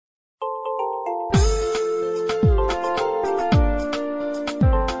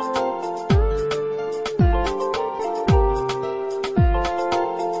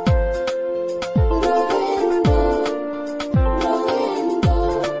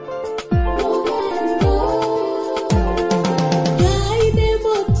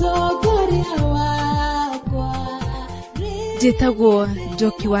Njĩtagwo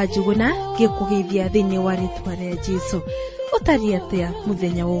Njoki wa Njuguna ngĩkũgeithia thĩinĩ wa rĩĩtwa rĩa Jesũ. Ũtariĩ atĩa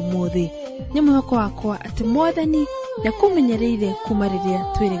mũthenya wa ũmũthĩ? Nĩ mwĩhoko wakwa atĩ Mwathani nĩakũmenyereire kuma rĩrĩa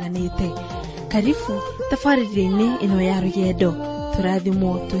twĩrĩganĩte. Karibu tabarĩra-inĩ ĩno ya rũgendo.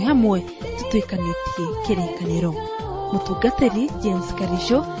 Tũrathimwo twĩ hamwe tũtuĩkanĩtie kĩrĩkanĩro. Mũtungatĩri James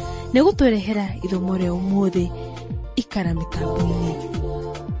Karisho nĩgũtũrehera ithomo rĩa ũmũthĩ. Ikara mĩtambo-inĩ.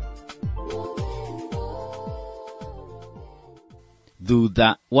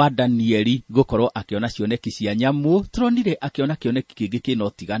 Thutha wa Danieli gukorwo akiona cioneki cia nyamu, turonire akiona kĩoneki kĩngĩ kĩna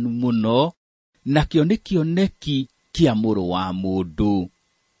ũtiganu mũno, na kĩoneki kĩa mũrũ wa mũndũ.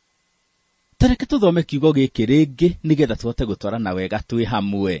 Tareke tũthome kiugo gĩkĩ rĩngĩ nĩgetha tũhote gũtwarana wega twĩ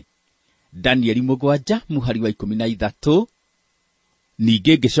hamwe. Danieli 7 mũhari wa 13.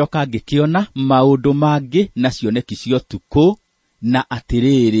 Ningĩ ngĩcoka ngĩkĩona maũndũ mangĩ na cioneki cia ũtukũ, na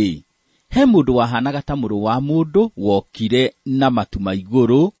atĩrĩrĩ, he mũndũ wahanaga ta mũrũ wa mũndũ wokire na matu ma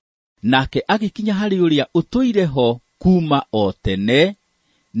igũrũ, nake agĩkinya harĩ ũrĩa ũtũire ho kuma o tene,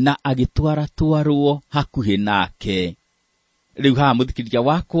 na agĩtwarwo hakuhĩ nake. Rĩu haha mũthikĩrĩria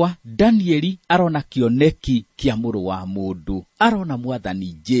wakwa, Danieli arona kĩoneki kĩa mũrũ wa mũndũ, arona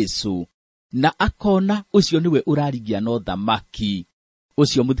Mwathani Jesũ, na akona ũcio nĩwe ũrarigia na ũthamaki.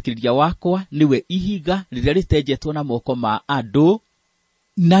 Ũcio mũthikĩrĩria wakwa nĩwe ihiga rĩrĩa rĩtenjetwo na moko ma andũ,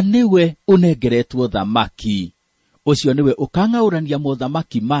 na niwe unengeretwo thamaki. Ucio niwe ukang'aũrania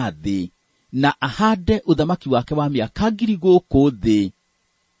mothamaki ma thĩ, na ahande uthamaki wake wa mĩaka 1000 gũkũ thĩ,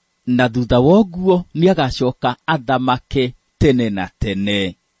 na thutha woguo nĩagacoka athamake tene na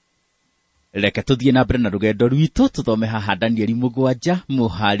tene. Reke tuthiĩ na mbere na rũgendo rwitũ, tuthome haha Danieli 7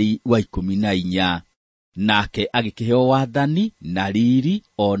 mũhari wa 14. Nake agĩkĩheo wathani na riri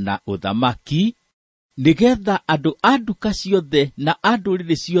ona uthamaki, nĩgetha andũ a nduka ciothe na a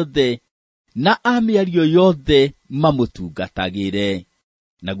ndũrĩrĩ ciothe na a mĩario yothe mamũtungatagĩre.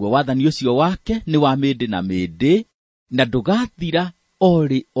 Naguo wathani ũcio wake nĩ wa mĩndĩ na mĩndĩ, na ndũgathira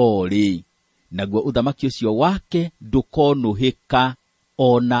orĩ. Naguo ũthamaki ũcio wake ndũkonũhĩka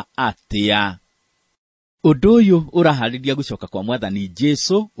ona atĩa. Ũndũ ũyũ ũraharĩria gũcoka kwa Mwathani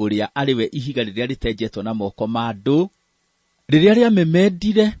Jesũ, ũrĩa arĩwe ihiga rĩrĩa rĩtenjetwo na moko ma andũ, rĩrĩa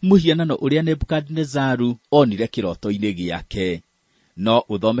rĩamemendire mũhianano ũrĩa Nebukadnezaru onire kĩroto-inĩ gĩake. No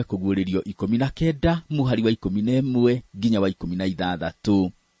ũthome kũguũrĩrio 19 mũhari wa 11 nginya wa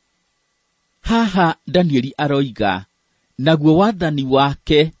 16. Haha Danieli aroiga, naguo wathani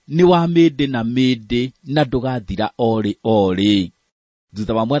wake nĩ wa mĩndĩ na mĩndĩ, na ndũgathira orĩ.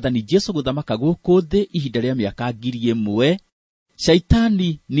 Thutha wa Mwathani Jesũ gũthamaka gũkũ thĩ ihinda rĩa mĩaka 1000,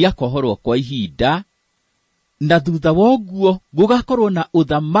 Shaitani nĩakohorwo kwa ihinda, na thutha woguo gũgakorwo na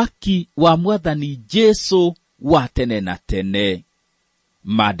uthamaki wa Mwathani Jesũ wa tene na tene.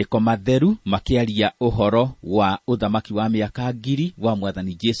 Maandĩko matheru makĩaria ũhoro wa uthamaki wa mĩaka 1000 wa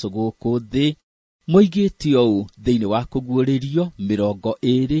Mwathani Jesũ gũkũ thĩ, moigĩte ũũ thĩinĩ wa kũguũrĩrio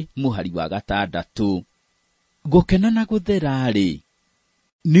 20 mũhari wa 6. Gũkena na gũthera-rĩ,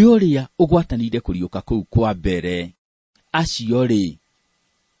 nĩ ũrĩa ũgwatanĩire kũriũka kũu kwa mbere. Acio-rĩ,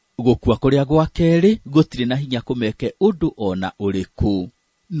 gũkua kũrĩa gwa kerĩ gũtirĩ na hinya kũmeke ũndũ ona ũrĩkũ.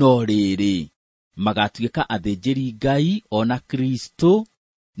 No rĩrĩ, magatuĩka athĩnjĩri Ngai ona Kristo,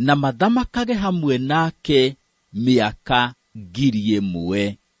 na mathamakage hamwe nake mĩaka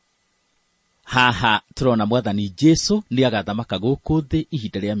 1000. Haha tũrona Mwathani Jesũ nĩ agathamaka gũkũ thĩ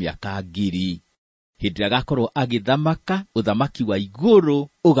ihinda rĩa mĩaka 1000. Hĩndĩ ĩrĩa agakorwo agĩthamaka, ũthamaki wa igũrũ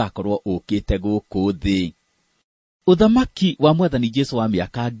ũgakorwo ũkĩte gũkũ thĩ. Uthamaki wa Mwathani Jesũ wa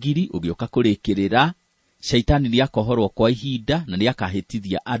mĩaka 1000 ũgĩũka kũrĩkĩrĩra, Shaitani nĩakohorwo kwa ihinda na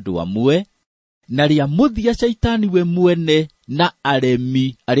nĩakahĩtithia andũ amwe, na rĩa mũthia Shaitani we mwene na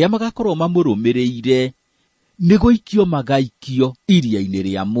aremi arĩa magakorwo mamũrũmĩrĩire nĩgũikio magaikio iria-inĩ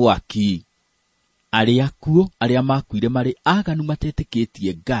rĩa mwaki. Arĩa kuo arĩa makuire marĩ aganu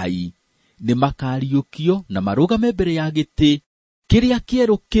matetĩkĩtie Ngai nĩmakariũkio na marũgame mbere ya gĩtĩ kĩrĩa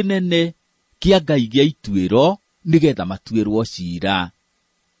kĩerũ kĩnene kĩa Ngai gĩa ituĩro, nĩgetha matuĩrwo ciira.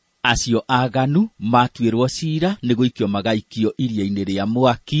 Acio aganu matuĩrwo ciira nĩgũikio magaikio iria-inĩ rĩa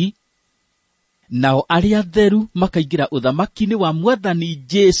mwaki, nao arĩa theru makaingĩra ũthamaki-inĩ wa Mwathani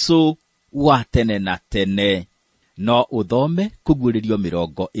Jesũ wa tene na tene. No ũthome kũguũrĩrio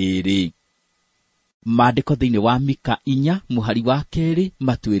 20. Maandĩko thĩinĩ wa Mika 4 mũhari wa 2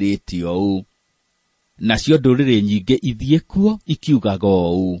 matuĩrĩte ũũ. Nacio ndũrĩrĩ nyingĩ ithiĩ kuo ikiugaga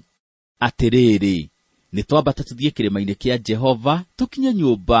ũũ, atĩrĩrĩ, nĩtwambata tũthiĩ kĩrĩma-inĩ kĩa Jehova, tũkinye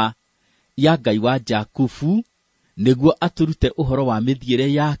nyũmba ya Ngai wa Jakubu, nĩguo atũrute ũhoro wa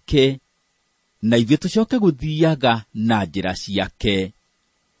mĩthiĩre yake, na ithuĩ tũcoke gũthiaga na njĩra ciake.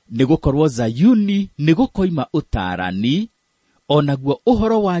 Nĩgũkorwo Zayuni nĩgũkoima ũtaarani, onaguo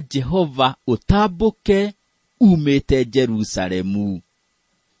ũhoro wa Jehova ũtambũke umĩte Jerusalemu.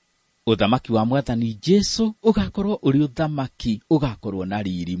 Ũthamaki wa Mwathani Jesũ ũgakorwo ũrĩ ũthamaki ũgakorwo na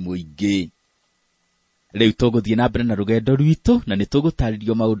riri mũingĩ. Rĩu tũgũthiĩ na mbere na rũgendo rwitũ, na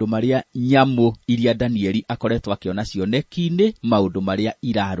nĩtũgũtarĩrio maũndũ marĩa nyamũ iria Danieli akoretwo akĩona cioneki-inĩ, maũndũ marĩa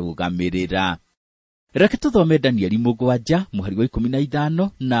irarũgamĩrĩra. Reke tũthome Danieli 7 mũhari wa 15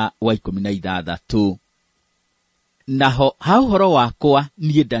 na wa 16. Naho ha ũhoro wakwa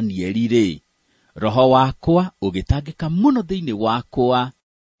niĩ Danieli-rĩ, roho wakwa ũgĩtangĩka mũno thĩinĩ wakwa,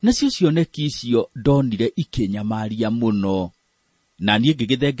 nacio cioneki icio ndonire ikĩnyamaria mũno. Na niĩ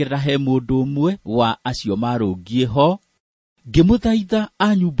ngĩgĩthengerera he mũndũ ũmwe wa acio marũngiĩ ho, ngĩmũthaitha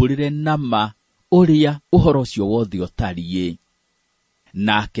anyumbũrĩre nama ũrĩa ũhoro ũcio wothe ũtariĩ.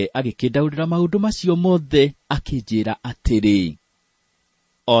 Nake agĩkĩndaũrĩra maũndũ macio mothe, akĩnjĩra atĩrĩ: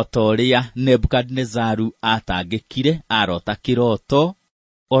 o ta ũrĩa Nebukadinezaru atangĩkire arota kĩroto,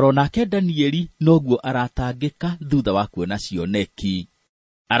 oro nake Danieli noguo aratangĩka thutha wa kuona cioneki.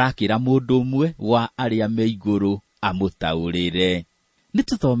 Arakĩra mũndũ ũmwe wa arĩa me igũrũ amũtaũrĩre.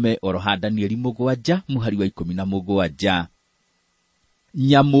 Nĩtũthome oro ha Danieli 7 mũhari wa 17.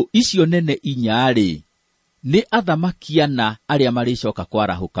 Nyamũ icio nene 4-rĩ, nĩ athamaki 4 arĩa marĩcoka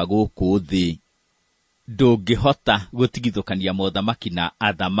kwarahũka gũkũ thĩ. Ndũngĩhota gũtigithũkania mothamaki na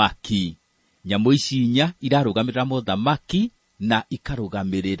athamaki. Nyamũ ici 4 irarũgamĩrĩra mothamaki na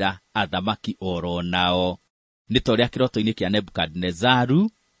ikarũgamĩrĩra athamaki oro nao. Nĩ ta ũrĩa kĩroto-inĩ kĩa Nebukadinezaru,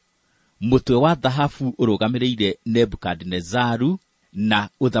 mũtwe wa thahabu ũrũgamĩrĩire Nebukadinezaru na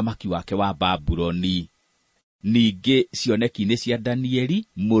ũthamaki wake wa Babuloni. Ningĩ cioneki-inĩ cia Danieli,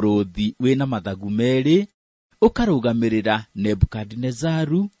 mũrũthi wĩna mathagu merĩ ũkarũgamĩrĩra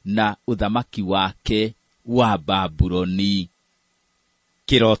Nebukadinezaru na ũthamaki wake wa Babuloni.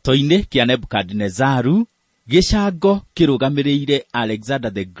 Kĩroto-inĩ kĩa Nebukadinezaru, gĩcango kĩrũgamĩrĩire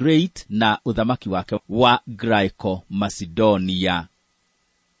Alexander the Great na ũthamaki wake wa Graeco Macedonia.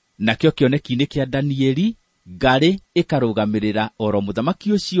 Nakĩo kĩoneki-inĩ kĩa Danieli, ngarĩ ĩkarũgamĩrĩra oro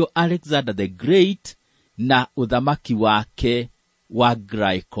mũthamaki ũcio Alexander the Great na ũthamaki wake wa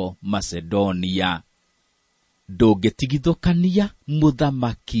Graeco Macedonia. Ndũngĩtigithũkania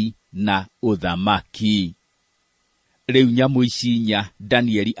mũthamaki na ũthamaki. Rĩu nyamũ ici 4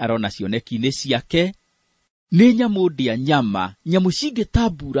 Danieli arona cioneki-inĩ ciake nĩ nyamũ ndĩa nyama, nyamũ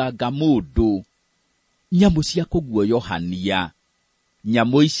cingĩtamburanga mũndũ, nyamũ cia kũguoyohania.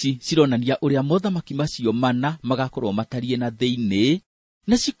 Nyamũ ici cironania ũrĩa mothamaki macio 4 magakorwo matariĩ na thĩinĩ,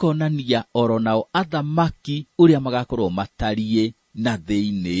 na cikonania oro nao athamaki ũrĩa magakorwo matariĩ na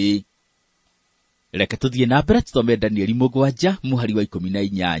thĩinĩ. Reke tũthiĩ na mbere tũthome Danieli 7 mũhari wa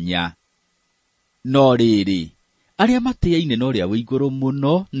 18. No rĩrĩ, arĩa matĩĩaine na ũrĩa wĩ igũrũ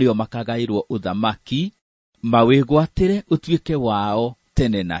mũno nĩo makagaĩrwo ũthamaki, mawĩgwatĩre ũtuĩke wao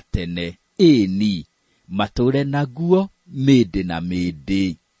tene na tene, ĩni matũre naguo mĩndĩ na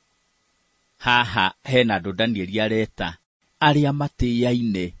mĩndĩ. Haha hena andũ Danieli areta arĩa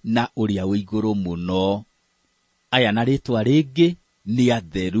matĩĩaine na ũrĩa wĩ igũrũ mũno. Aya na rĩtwa rĩngĩ nĩ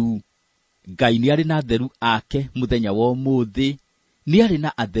atheru. Ngai nĩ arĩ na atheru ake mũthenya wa ũmũthĩ, nĩ arĩ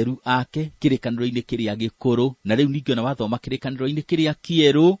na atheru ake kĩrĩkanĩro-inĩ kĩrĩa gĩkũrũ, na rĩu ningĩ ona wathoma kĩrĩkanĩro-inĩ kĩrĩa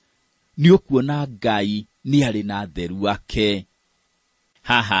kĩerũ, nĩ ũkuona Ngai nĩ arĩ na atheru ake.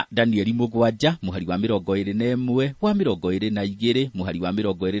 Haha Danieli 7 mũhari wa 21, wa 22, mũhari wa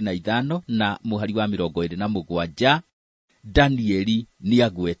 25 na mũhari wa 27, Danieli nĩ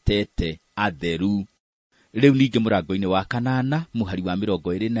agwetete atheru. Rĩu ningĩ mũrango-inĩ wa 8 mũhari wa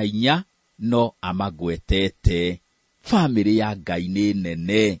 24 no amagwetete. Famĩlĩ ya Ngai nĩ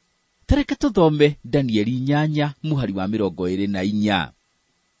nene. Tereke tũthome Danieli 8 mũhari wa 24.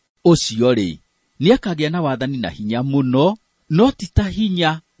 Ũcio-rĩ, nĩ akagĩa na wathani na hinya mũno, no ti ta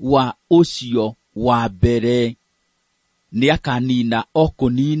hinya wa ũcio wa mbere. Nĩ akanina o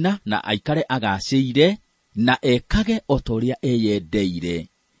kũnina na aikare agacĩire, na ekage o ta ũrĩa eyendeire.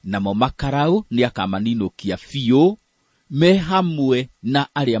 Namo makaraũ nĩ akamaninũkia biũ, me hamwe na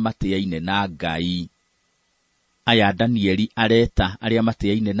arĩa matĩĩaine na Ngai. Aya Danieli areta arĩa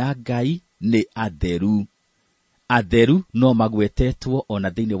matĩĩaine na Ngai nĩ atheru. Atheru no magwetetwo ona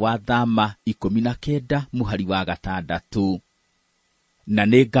thĩinĩ wa Thama 19 mũhari wa 6. Na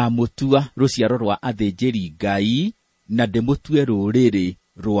nĩ ngamũtua rũciaro rwa athĩnjĩri Ngai, na ndĩmũtue rũrĩrĩ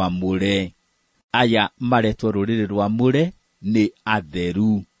rwamũre. Aya maretwo rũrĩrĩ rwamũre nĩ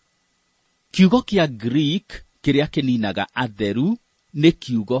atheru. Kiugo kĩa Greek kĩrĩa kĩninaga atheru nĩ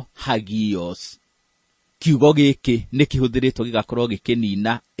kiugo hagios. Kiugo gĩkĩ nĩ kĩhũthĩrĩtwo gĩgakorwo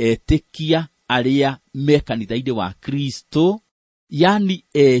gĩkĩnina etĩkia arĩa me kanitha-inĩ wa Kristo, yani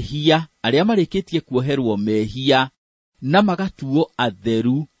ehia arĩa marĩkĩtie kuoherwo mehia na magatuo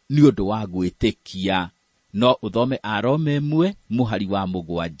atheru nĩ ũndũ wa gwĩtĩkia. No ũthome Aroma 1 mũhari wa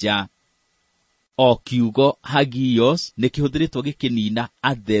 7. O kiugo hagios nĩ kĩhũthĩrĩtwo gĩkĩnina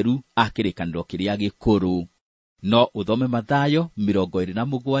atheru a kĩrĩkanĩro kĩrĩa gĩkũrũ. No ũthome Mathayo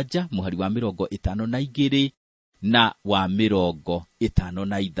 27 mũhari wa 52 na wa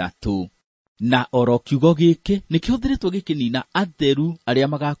 53. Na oro kiugo gĩkĩ nĩ kĩhũthĩrĩtwo gĩkĩnina atheru arĩa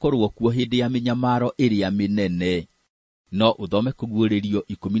magakorwo kuo hĩndĩ ya mĩnyamaro ĩrĩa mĩnene. No ũthome Kũguũrĩrio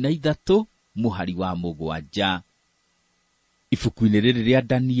 13 mũhari wa 7. Ibuku-inĩ rĩrĩ rĩa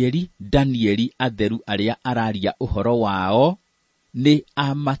Danieli atheru arĩa araria ũhoro wao nĩ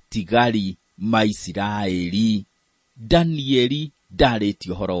amatigari ma Isiraeli. Danieli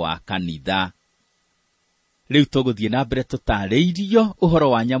ndarĩtie ũhoro wa kanitha. Rĩu tũgũthiĩ na mbere tũtarĩirio ũhoro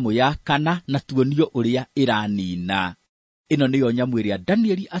wa nyamũ ya kana na tuonio ũrĩa ĩranina. Ĩno nĩyo nyamũ ĩrĩa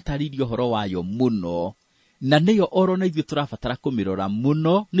Danieli atarĩirio ũhoro wayo mũno, na nĩyo oro na ithuĩ tũrabatara kũmĩrora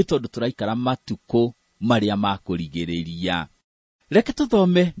mũno nĩ tondũ tũraikara matukũ marĩa ma kũrigĩrĩria. Reke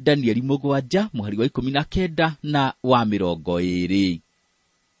tũthome Danieli 7 mũhari wa 19 na wa 20.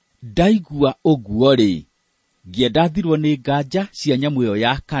 Ndaigua ũguo-rĩ, ngĩenda thirwo nĩ nganja cia nyamũ ĩyo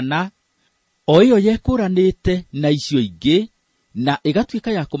ya kana, o ĩyo yekũranĩte na icio ingĩ, na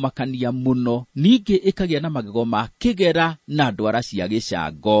ĩgatuĩka ya kũmakania mũno, ningĩ ĩkagĩa na magego ma kĩgera na ndwara cia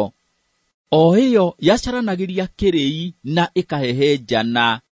gĩcango. O ĩyo yacaranagĩria kĩrĩi na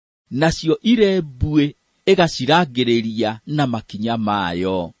ĩkahehenjana, nacio irembue ĩgacirangĩrĩria na makinya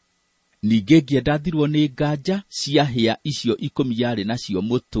mayo. Ningĩ ngĩenda thirwo nĩ nganja cia hĩa icio 10 yarĩ nacio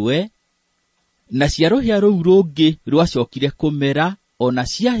mũtwe, na cia rũhĩa rũu rũngĩ rwacokire kũmera, ona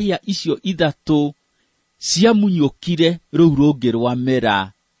cia hĩa icio 3 ciamunyũkire rũu rũngĩ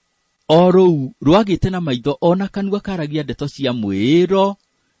rwamera. O rũu rwagĩte na maitho ona kanua karagia ndeto cia mwĩĩro,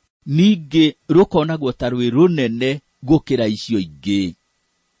 ningĩ rũkonagwo ta rwĩ rũnene gũkĩra icio ingĩ.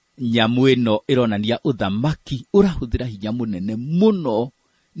 Nyamũ ĩno ĩronania ũthamaki ũrahũthĩra hinya mũnene mũno,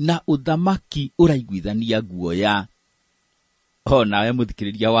 na ũthamaki ũraiguithania guoya. O nawe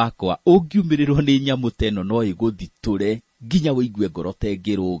mũthikĩrĩria wakwa, ũngiumĩrĩrwo nĩ nyamũ ta ĩno no ĩgũthitũre nginya wĩigue ngoro ta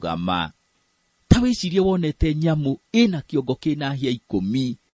ĩngĩrũgama. Ta wĩcirie wonete nyamũ ĩna kĩongo kĩna hĩa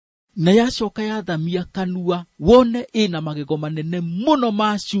 10 na yacoka yathamia kanua, wone ĩna magego manene mũno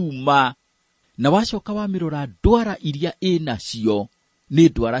ma cuma, na wacoka wamĩrora ndwara iria ĩnacio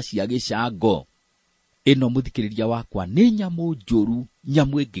nĩ ndwara cia gĩcango. Ĩno mũthikĩrĩria wakwa nĩ nyamũ njũru,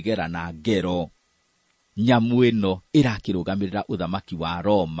 nyamũ ĩngĩgera na ngero. Nyamũ ĩno ĩrakĩrũgamĩrĩra ũthamaki wa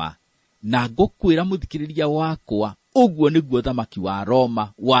Roma, na ngũkwĩra mũthikĩrĩria wakwa, ũguo nĩguo ũthamaki wa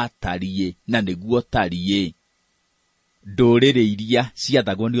Roma watariĩ na nĩguo tariĩ. Ndũrĩrĩ iria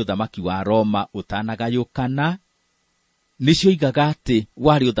ciathagwo nĩ ũthamaki wa Roma ũtanagayũkana nĩcio igaga atĩ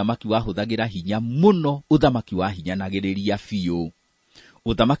warĩ ũthamaki wahũthagĩra hinya mũno, ũthamaki wa hinyanagĩrĩria biũ.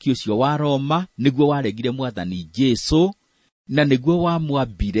 Ũthamaki ũcio wa Roma nĩguo waregire Mwathani Jesũ, na nĩguo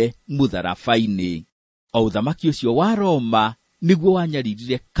wamwambire mũtharaba-inĩ. O ũthamaki ũcio wa Roma nĩguo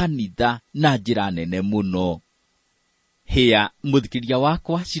wanyaririre kanitha na njĩra nene mũno. Hĩa mũthikĩrĩria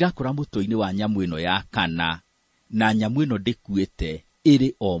wakwa cirakũra mũtwe-inĩ wa nyamũ ĩno ya kana, na nyamũ ĩno ndĩkuĩte,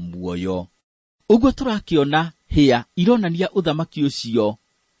 ĩrĩ o muoyo. Ũguo tũrakĩona hĩa ironania ũthamaki ũcio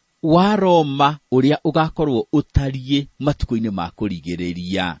wa Roma ũrĩa ũgakorwo ũtariĩ matukũ-inĩ ma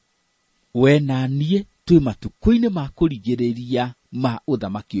kũrigĩrĩria. We na niĩ twĩ matukũ-inĩ ma kũrigĩrĩria ma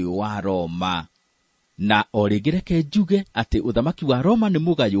ũthamaki ũyũ wa Roma. Na o rĩngĩ reke njuge atĩ ũthamaki wa Roma nĩ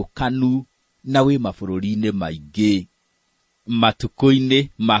mũgayũkanu na wĩ mabũrũri-inĩ maingĩ. Matukũ-inĩ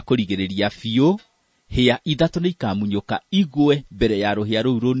ma kũrigĩrĩria biũ, hĩa 3 nĩ ikamunyũka igwe mbere ya rũhĩa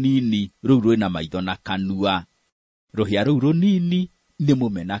rũu rũnini rũu rwĩna maitho na kanua. Rũhĩa rũu rũnini nĩ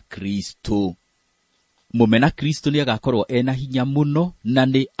mũmena Kristo. Mũmena Kristo nĩ agakorwo ena hinya mũno, na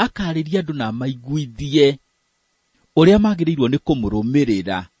nĩ akarĩria andũ na maiguithie ũrĩa magĩrĩirwo nĩ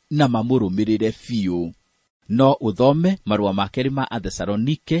kũmũrũmĩrĩra na mamũrũmĩrĩre biũ. No ũthome marũa ma kerĩ ma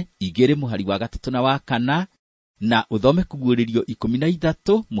Athesalonike 2 mũhari wa 3 na wa 4, na ũthome Kũguũrĩrio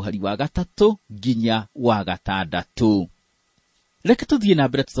 13 mũhari wa 3 nginya wa 6. Reke tũthiĩ na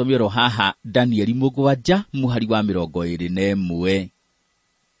mbere tũthome oro haha Danieli 7 mũhari wa 21.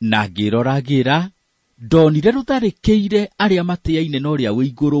 Na ngĩroragĩra, ndonire rũtharĩkĩire arĩa matĩĩaine na ũrĩa wĩ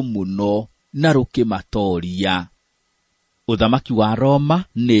igũrũ mũno, na rũkĩmatooria. Ũthamaki wa Roma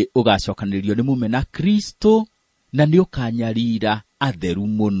nĩ ũgacokanĩrĩrio nĩ mũmena Kristo, na nĩ ũkanyarira atheru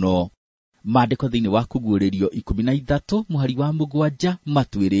mũno. Maandĩko thĩinĩ wa Kũguũrĩrio 13 mũhari wa 7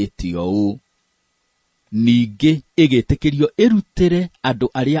 matwĩrĩte ũũ: ningĩ ĩgĩtĩkĩrio ĩrutĩre andũ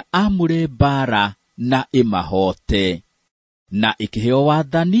arĩa aamũre mbaara na ĩmahoote, na ĩkĩheo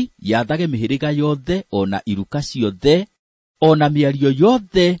wathani yathage mĩhĩrĩga yothe ona iruka ciothe ona mĩario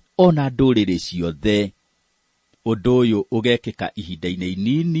yothe, ona ndũrĩrĩ ciothe. Ũndũ ũyũ ũgekĩka ihinda-inĩ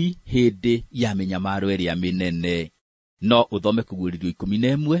inini hĩndĩ ya mĩnyamaro ĩrĩa mĩnene. No ũthome Kũguũrĩrio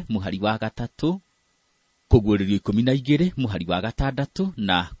 11 mũhari wa 3, Kũguũrĩrio 12 mũhari wa 6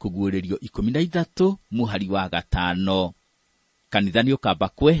 na Kũguũrĩrio 13 mũhari wa 5. Kanitha nĩũkamba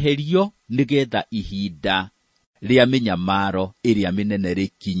kweherio nĩgetha ihinda rĩa mĩnyamaro ĩrĩa mĩnene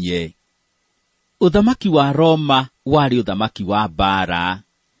rĩkinye. Ũthamaki wa Roma warĩ ũthamaki wa mbara.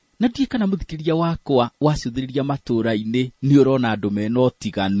 Na ndiĩ kana mũthikĩrĩria wakwa wacũthĩrĩria matũũra-inĩ nĩũrona andũ mena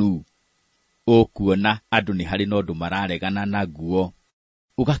ũtiganu. Ũkuona andũ nĩ harĩ na ũndũ mararegana naguo.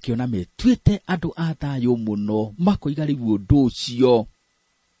 Ũgakĩona metuĩte andũ a thayũ mũno, makoiga rĩu ũndũ ũcio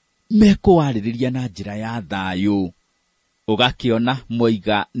mekũwarĩrĩria na njĩra ya thayũ. Ũgakĩona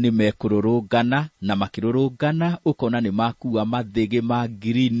moiga nĩ mekũrũrũngana, na makĩrũrũngana ũkona nĩ makuua mathĩgĩ ma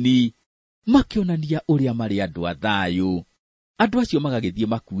ngirini, makĩonania ũrĩa marĩ andũ a thayũ. Andũ acio magagĩthiĩ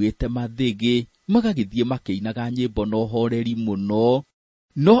makuĩte mathĩgĩ, magagĩthiĩ makĩinaga nyĩmbo na ũhoreri mũno.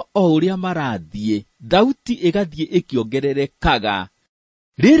 No o ũrĩa marathiĩ, thauti ĩgathiĩ ĩkĩongererekaga.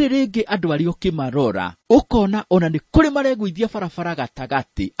 Rĩrĩ rĩngĩ andũ arĩa ũkĩmarora, ũkona ona nĩ kũrĩ maregũithia barabara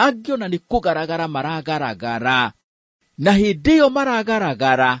gatagatĩ, angĩ ona nĩ kũgaragara maragaragara. Na hĩndĩ ĩyo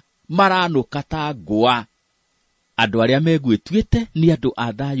maragaragara, maranũka ta ngwa. Andũ arĩa megwĩtuĩte nĩ andũ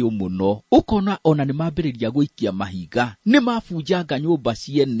a thayũ mũno, ũkona ona nĩ mambĩrĩria gũikia mahiga, nĩ mabunjanga nyũmba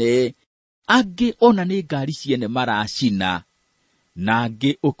ciene, angĩ ona nĩ ngari ciene maracina, na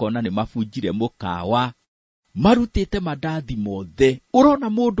angĩ ũkona nĩ mabunjire mũkawa, marutĩte mandathi mothe. Ũrona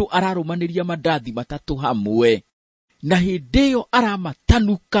mũndũ ararũmanĩria mandathi matatũ hamwe, na hĩndĩ ĩyo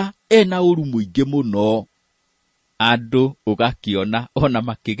aramatanuka ena ũru mũingĩ mũno. Andũ ũgakĩona ona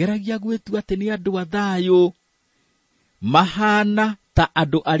makĩgeragia gwĩtua atĩ nĩ andũ a thayũ, mahana ta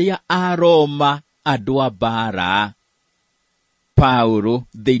andũ arĩa a Roma, andũ a mbara. Paulo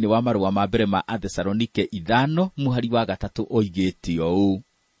thĩinĩ wa marũa ma mbere ma Athesalonike 5 mũhari wa 3 oigĩte ũũ: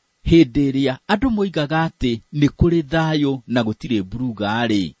 hĩndĩ ĩrĩa andũ moigaga atĩ nĩ kũrĩ thayũ na gũtirĩ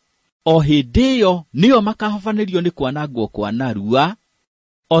mburuga-rĩ, o hĩndĩ ĩyo nĩo makahobanĩrio nĩ kwanangwo kwa narua,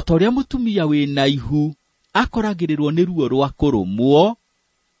 o ta ũrĩa mũtumia wĩna ihu akoragĩrĩrwo nĩ ruo rwa kũrũmwo,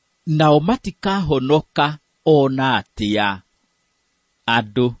 nao matikahonoka ona atĩa.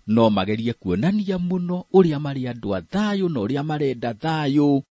 Andũ no magerie kuonania mũno ũrĩa marĩ andũ a thayũ na ũrĩa marenda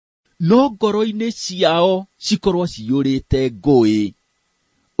thayũ, no ngoro-inĩ ciao cikorwo ciyũrĩte ngũĩ.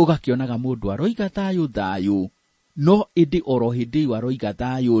 Ũgakĩonaga mũndũ aroiga thayũ thayũ, no ĩndĩ oro hĩndĩ ĩyo aroiga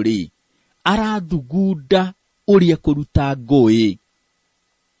thayũ-rĩ, arathugunda ũrĩa kũruta ngũĩ.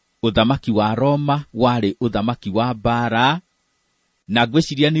 Ũthamaki wa Roma warĩ ũthamaki wa mbara, na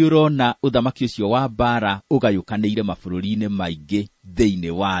ngwĩciria nĩ ũrona ũthamaki ũcio wa mbara ũgayũkanĩire mabũrũri-inĩ maingĩ thĩinĩ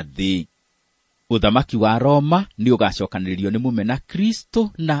wa thĩ. Ũthamaki wa Roma nĩ ũgacokanĩrĩrio nĩ mũmena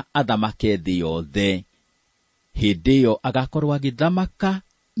Kristo na athamake thĩ yothe. Hĩndĩ ĩyo agakorwo agĩthamaka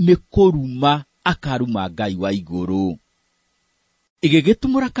nĩ kũruma, akaruma Ngai wa igũrũ.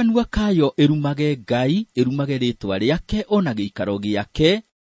 Ĩgĩgĩtumũra kanua kayo ĩrumage Ngai, ĩrumage rĩĩtwa rĩake ona gĩikaro gĩake,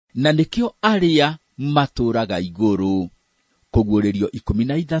 na nĩkĩo arĩa matũũraga igũrũ. Kũguũrĩrio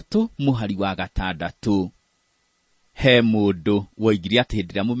 13 mũhari wa 6. He mũndũ woigire atĩ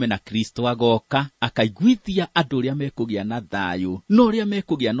hĩndĩ ĩrĩa mũmena Kristo agoka, akaiguithia andũ ũrĩa mekũgĩa na thayũ, na ũrĩa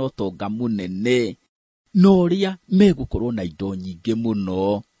mekũgĩa na ũtonga mũnene, na ũrĩa megũkorwo na indo nyingĩ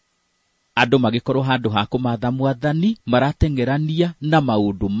mũno. Andũ magĩkorwo handũ ha kũmatha Mwathani, marateng'erania na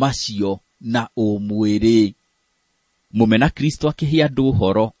maũndũ macio na ũmwĩrĩ. Mũmena Kristo akĩhe andũ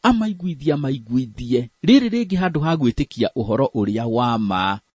ũhoro, amaiguithie. Rĩrĩ rĩngĩ handũ ha gwĩtĩkia ũhoro ũrĩa wa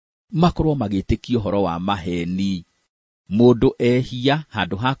ma, makorwo magĩtĩkia ũhoro wa maheni. Mũndũ ehia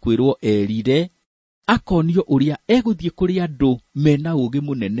handũ ha kwĩrwo erire, akonio ũrĩa egũthiĩ kũrĩ andũ mena ũũgĩ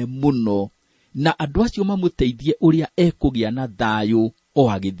mũnene mũno, na andũ acio mamũteithie ũrĩa ekũgĩa na thayũ o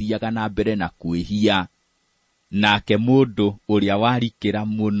agĩthiaga na mbere na kwĩhia. Nake mũndũ ũrĩa warikĩra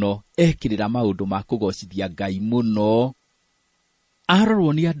mũno, ekĩrĩra maũndũ ma kũgocithia Ngai mũno,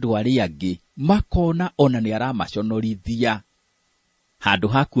 arorwo nĩ andũ arĩa angĩ, makona ona nĩ aramaconorithia. Handũ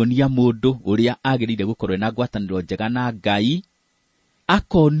ha kuonia mũndũ ũrĩa agĩrĩire gũkorwo na ngwatanĩro njega na Ngai,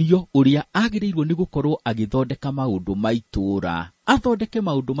 akonio ũrĩa agĩrĩirwo nĩ gũkorwo agĩthondeka maũndũ ma itũũra. Athondeke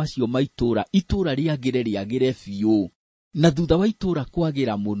maũndũ macio ma itũũra, itũũra rĩagĩre biũ, na thutha wa itũũra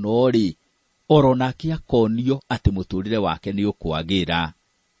kwagĩra mũno-rĩ, oro nake akonio atĩ mũtũũrĩre wake nĩ ũkwagĩra.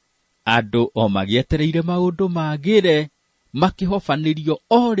 Andũ o magĩetereire maũndũ magĩre, makĩhobanĩrio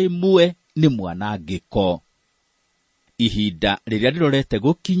o rĩmwe nĩ mwanangĩko. Ihinda rĩrĩa rĩrorete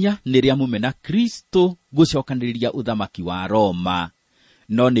gũkinya nĩ rĩa mũmena Kristo gũcokanĩrĩria ũthamaki wa Roma,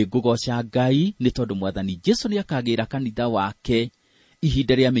 no nĩ ngũgoca Ngai nĩ tondũ Mwathani Jesũ nĩ akagĩra kanitha wake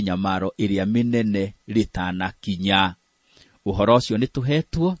ihinda rĩa mĩnyamaro ĩrĩa mĩnene rĩtanakinya. Ũhoro ũcio nĩ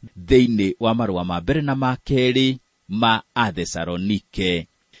tũhetwo thĩinĩ wa marũa ma mbere na ma kerĩ ma Athesalonike.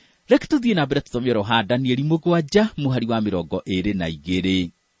 Reke tũthiĩ na mbere tũthome roha Danieli 7 mũhari wa 22.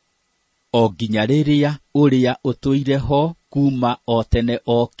 O nginya rĩrĩa ũrĩa ũtũire ho kuma o tene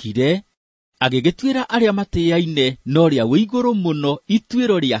okire, agĩgĩtuĩra arĩa matĩĩaine no rĩa wĩigũrũ mũno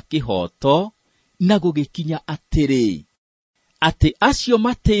ituĩro rĩa kĩhooto, na gũgĩkinya atĩrĩ, atĩ acio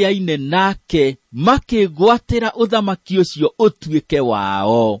matĩĩaine nake makĩgwatĩra ũthamaki ũcio ũtuĩke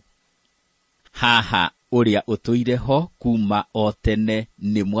wao. Haha ũrĩa ũtũire ho kuma o tene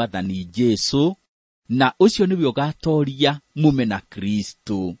nĩ Mwathani Jesũ, na ũcio nĩwe ũgatoria mũmena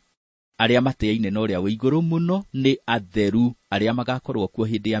Kristo. Arĩa matĩĩaine no rĩa wĩigũrũ mũno nĩ atheru arĩa magakorwo kuo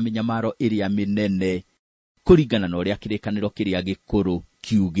hĩndĩ ya mĩnyamaro ĩrĩa mĩnene, kũringana na ũrĩa kĩrĩkanĩro kĩrĩa gĩkũrũ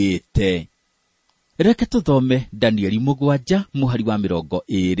kiugĩte. Reke tũthome Danieli 7 mũhari wa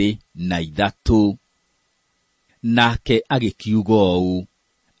 23. Nake agĩkiuga ũũ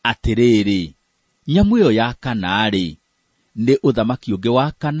atĩrĩrĩ, nyamũ ĩyo ya kana-rĩ, nĩ ũthamaki ũngĩ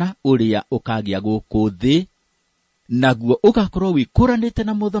wa kana ũrĩa ũkagĩa gũkũ thĩ, naguo ũgakorwo wĩkũranĩte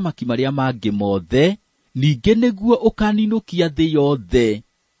na mũthamaki marĩa mangĩ mothe, ningĩ nĩguo ũkaninũkia thĩ yothe,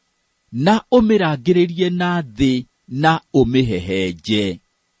 na ũmĩrangĩrĩrie na thĩ na ũmĩhehenje.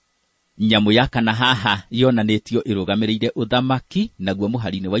 Nyamũ ya kana haha yonanĩtio ĩrũgamĩrĩire ũthamaki, naguo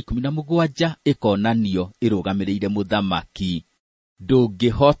mũhari-inĩ wa 17 ĩkonanio ĩrũgamĩrĩire mũthamaki.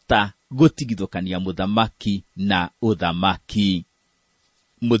 Ndũngĩhota gũtigithũkania mũthamaki na ũthamaki.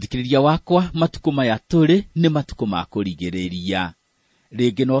 Mũthikĩrĩria wakwa, matukũ maya tũrĩ nĩ matukũ ma kũrigĩrĩria.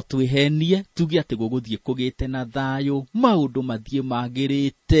 Rĩngĩ no twĩhenie tuge atĩ gũgũthiĩ kũgĩte na thayũ, maũndũ mathiĩ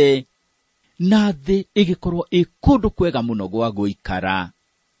magĩrĩte, na thĩ ĩgĩkorwo ĩ kũndũ kwega mũno gwa gũikara.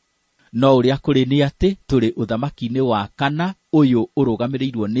 No ũrĩa kũrĩ nĩ atĩ tũrĩ ũthamaki-inĩ wa kana, ũyũ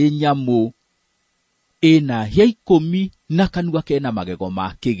ũrũgamĩrĩirwo nĩ nyamũ ĩna hĩa 10 na kanua kena magego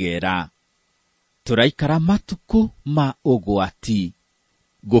ma kĩgera. Tũraikara matukũ ma ũgwati.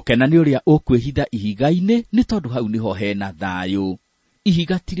 Gũkena nĩ ũrĩa ũkwĩhitha ihiga-inĩ, nĩ tondũ hau nĩho hena thayũ.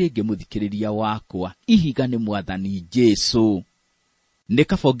 Ihiga ti rĩngĩ mũthikĩrĩria wakwa, ihiga nĩ Mwathani Jesũ. Nĩ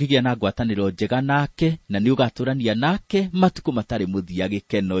kaba ũngĩgĩa na ngwatanĩro njega nake, na nĩ ũgatũrania nake matukũ matarĩ mũthia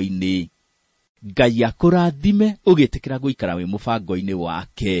gĩkeno-inĩ. Ngai akũrathime ũgĩtĩkĩra gũikara wĩ mũbango-inĩ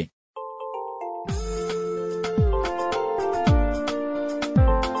wake.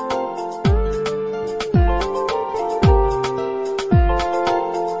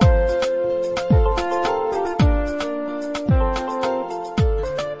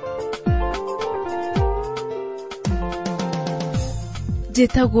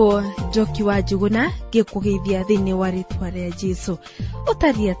 Njĩtagwo Njoki wa Njuguna, ngĩkũgeithia thĩinĩ wa rĩtwa rĩa Jesũ.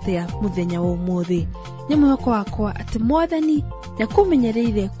 Ũtariĩ atĩa mũthenya wa ũmũthĩ? Nĩ mwĩhoko wakwa atĩ Mwathani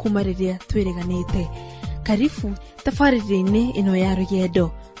nĩakũmenyereire kuma rĩrĩa twĩrĩganĩte. Karibu tabarĩra-inĩ ĩno ya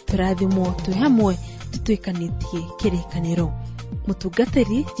rũgendo, tũrathimwo twĩ hamwe tũtuĩkanĩtie kĩrĩkanĩro.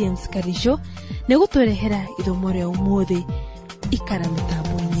 Mũtungatĩri James Karisho nĩgũtũrehera ithomo rĩa ũmũthĩ. Ikara mĩtambo.